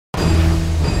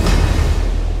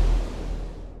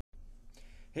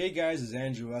Hey guys, it's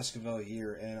Andrew Esquivel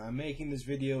here, and I'm making this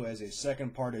video as a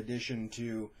second part addition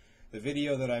to the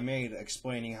video that I made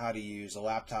explaining how to use a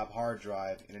laptop hard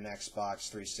drive in an Xbox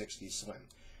 360 Slim.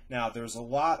 Now, there's a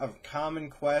lot of common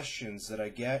questions that I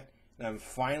get, and I'm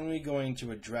finally going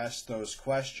to address those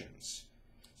questions.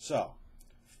 So,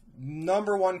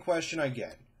 number one question I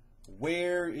get,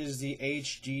 where is the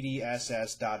HDD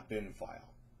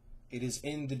file? It is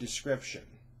in the description.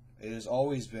 It has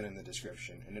always been in the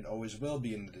description, and it always will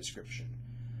be in the description.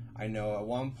 I know at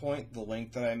one point the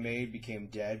link that I made became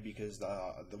dead because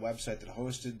the website that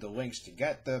hosted the links to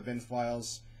get the bin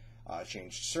files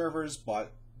changed servers,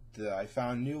 but I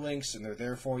found new links and they're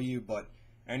there for you, but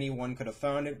anyone could have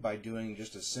found it by doing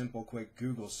just a simple quick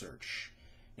Google search.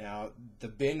 Now, the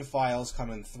bin files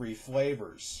come in three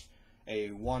flavors: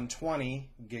 a 120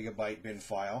 gigabyte bin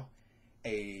file,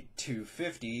 a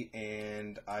 250,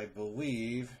 and I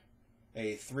believe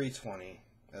a 320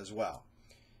 as well.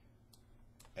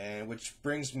 And which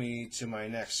brings me to my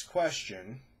next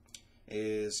question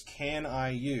is, can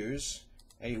I use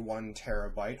a 1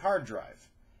 terabyte hard drive?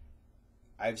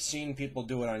 I've seen people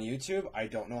do it on YouTube. I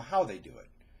don't know how they do it.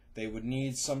 They would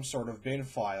need some sort of bin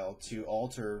file to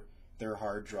alter their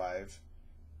hard drive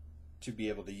to be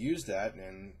able to use that,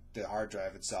 and the hard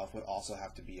drive itself would also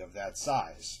have to be of that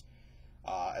size.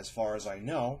 As far as I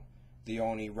know, the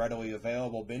only readily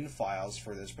available bin files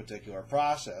for this particular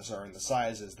process are in the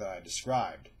sizes that I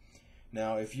described.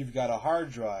 Now, if you've got a hard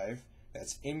drive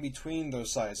that's in between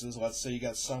those sizes, let's say you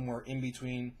got somewhere in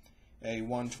between a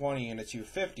 120 and a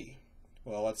 250.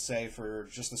 Well, let's say for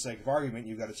just the sake of argument,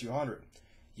 you've got a 200.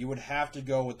 You would have to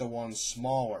go with the one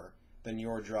smaller than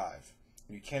your drive.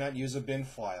 You cannot use a bin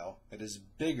file that is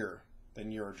bigger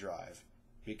than your drive,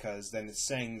 because then it's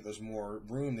saying that there's more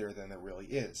room there than there really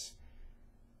is.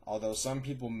 Although some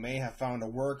people may have found a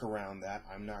workaround that,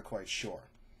 I'm not quite sure.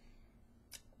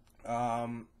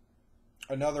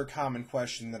 Another common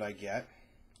question that I get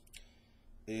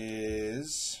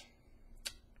is,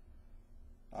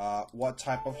 what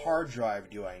type of hard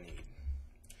drive do I need?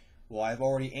 Well, I've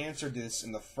already answered this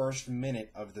in the first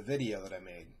minute of the video that I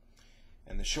made.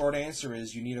 And the short answer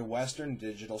is you need a Western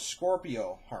Digital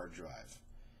Scorpio hard drive.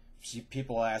 See,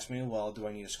 people ask me, well, do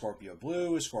I need a Scorpio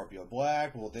Blue, a Scorpio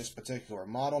Black? Will this particular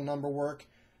model number work?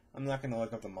 I'm not going to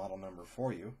look up the model number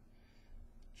for you.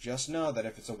 Just know that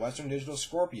if it's a Western Digital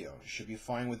Scorpio, it should be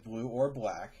fine with blue or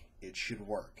black. It should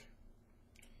work.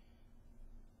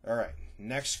 Alright,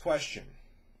 next question.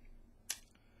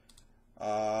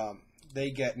 They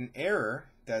get an error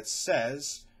that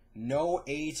says no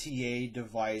ATA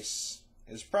device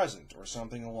is present, or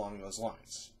something along those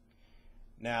lines.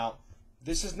 Now,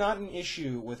 this is not an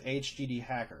issue with HDD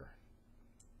HACKR.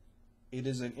 It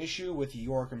is an issue with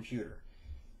your computer.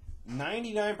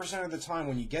 99% of the time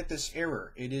when you get this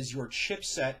error, it is your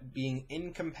chipset being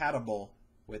incompatible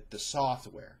with the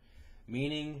software,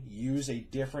 meaning use a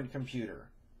different computer.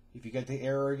 If you get the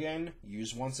error again,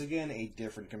 use once again a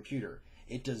different computer.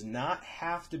 It does not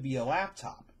have to be a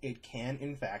laptop. It can,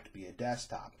 in fact, be a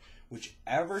desktop.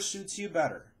 Whichever suits you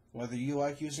better, whether you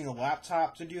like using a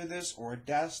laptop to do this or a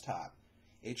desktop,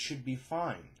 it should be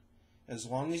fine, as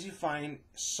long as you find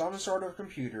some sort of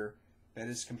computer that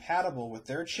is compatible with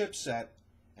their chipset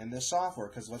and the software,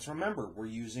 because let's remember, we're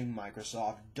using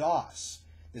Microsoft DOS.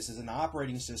 This is an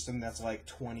operating system that's like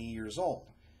 20 years old,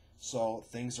 so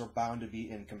things are bound to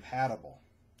be incompatible.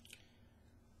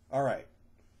 Alright,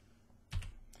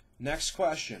 next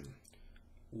question.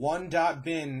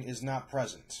 1.bin is not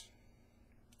present.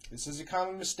 This is a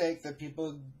common mistake that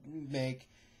people make,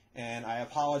 and I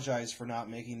apologize for not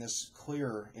making this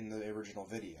clearer in the original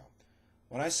video.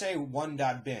 When I say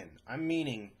 1.bin, I'm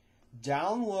meaning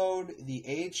download the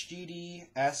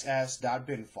HDD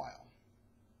bin file.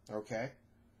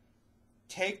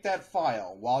 Take that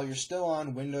file while you're still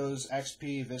on Windows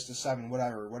XP, Vista 7,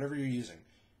 whatever you're using.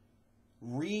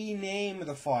 Rename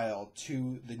the file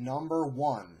to the number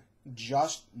 1,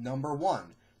 just number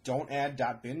 1. Don't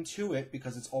add .bin to it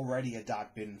because it's already a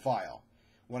 .bin file.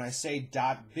 When I say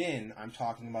 .bin, I'm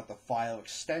talking about the file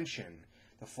extension.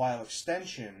 The file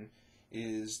extension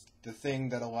is the thing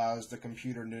that allows the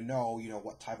computer to know,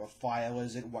 what type of file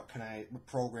is it, what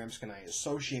programs can I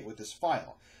associate with this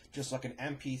file. Just like an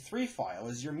MP3 file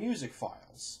is your music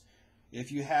files.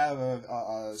 If you have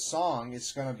a song,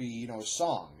 it's going to be,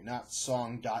 song, not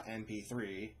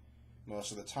song.mp3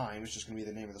 most of the time. It's just going to be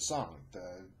the name of the song.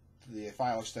 The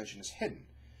file extension is hidden.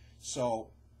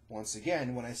 So, once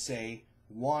again, when I say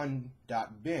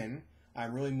 1.bin,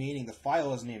 I'm really meaning the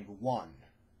file is named 1.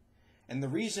 And the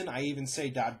reason I even say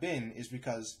 .bin is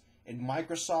because in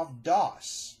Microsoft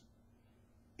DOS,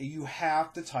 you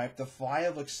have to type the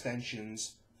file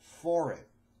extensions for it.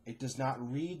 It does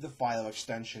not read the file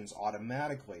extensions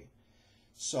automatically.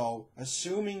 So,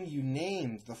 assuming you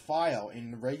named the file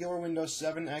in the regular Windows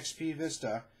 7 XP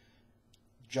Vista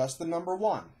just the number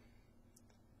 1,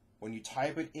 when you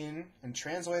type it in and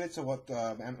translate it to what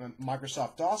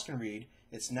Microsoft DOS can read,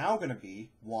 it's now going to be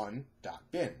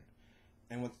 1.bin.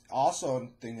 And what also a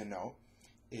thing to note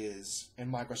is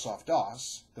in Microsoft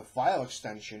DOS, the file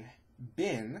extension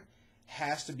bin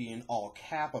has to be in all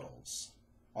capitals.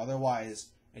 Otherwise,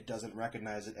 it doesn't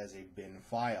recognize it as a bin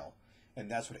file. And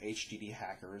that's what HDD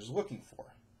HACKR is looking for.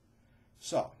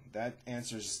 So, that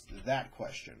answers that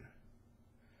question.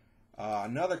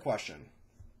 Another question.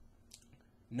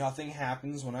 Nothing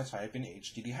happens when I type in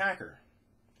HDD HACKR.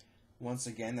 Once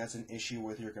again, that's an issue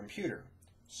with your computer.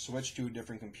 Switch to a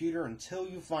different computer until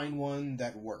you find one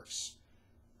that works.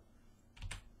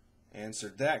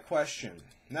 Answered that question.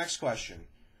 Next question.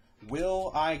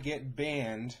 Will I get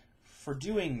banned for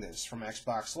doing this from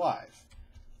Xbox Live?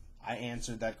 I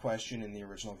answered that question in the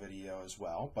original video as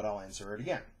well, but I'll answer it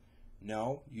again.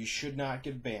 No, you should not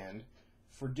get banned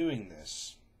for doing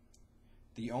this.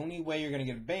 The only way you're going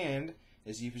to get banned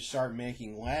is if you start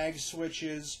making lag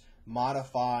switches,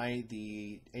 modify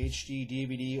the HD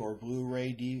DVD or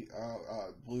Blu-ray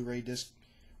disc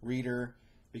reader,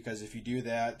 because if you do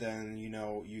that, then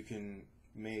you can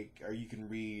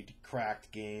read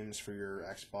cracked games for your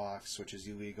Xbox, which is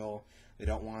illegal. They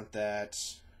don't want that.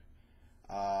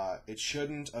 It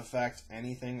shouldn't affect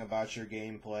anything about your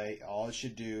gameplay. All it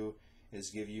should do is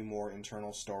give you more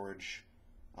internal storage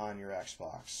on your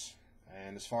Xbox.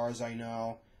 And as far as I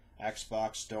know,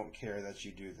 Xbox don't care that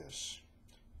you do this.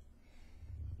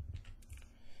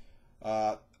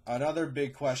 Another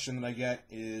big question that I get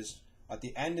is at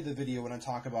the end of the video when I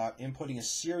talk about inputting a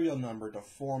serial number to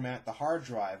format the hard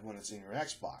drive when it's in your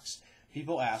Xbox.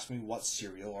 People ask me, what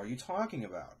serial are you talking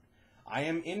about? I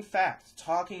am in fact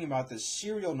talking about the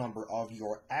serial number of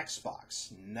your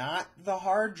Xbox, not the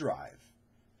hard drive.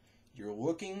 You're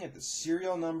looking at the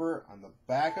serial number on the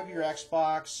back of your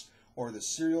Xbox, or the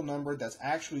serial number that's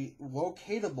actually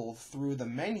locatable through the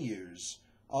menus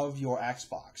of your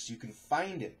Xbox. You can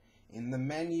find it in the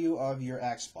menu of your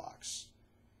Xbox.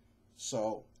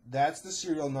 So that's the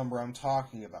serial number I'm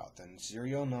talking about, the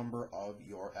serial number of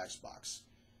your Xbox.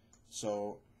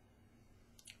 So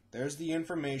there's the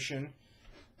information.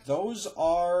 Those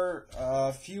are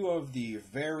a few of the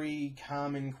very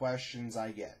common questions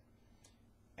I get.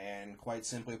 And quite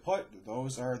simply put,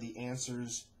 those are the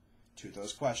answers to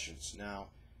those questions. Now,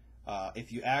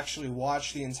 if you actually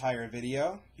watch the entire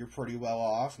video, you're pretty well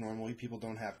off. Normally people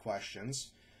don't have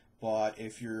questions. But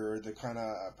if you're the kind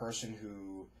of person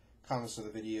who comes to the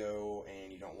video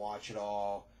and you don't watch it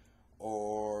all,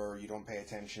 or you don't pay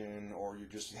attention, or you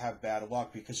just have bad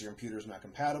luck because your computer's not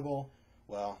compatible,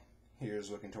 well, here's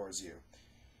looking towards you.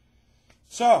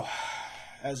 So,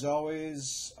 as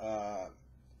always,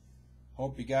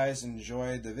 hope you guys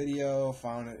enjoyed the video,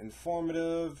 found it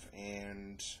informative,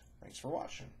 and thanks for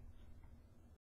watching.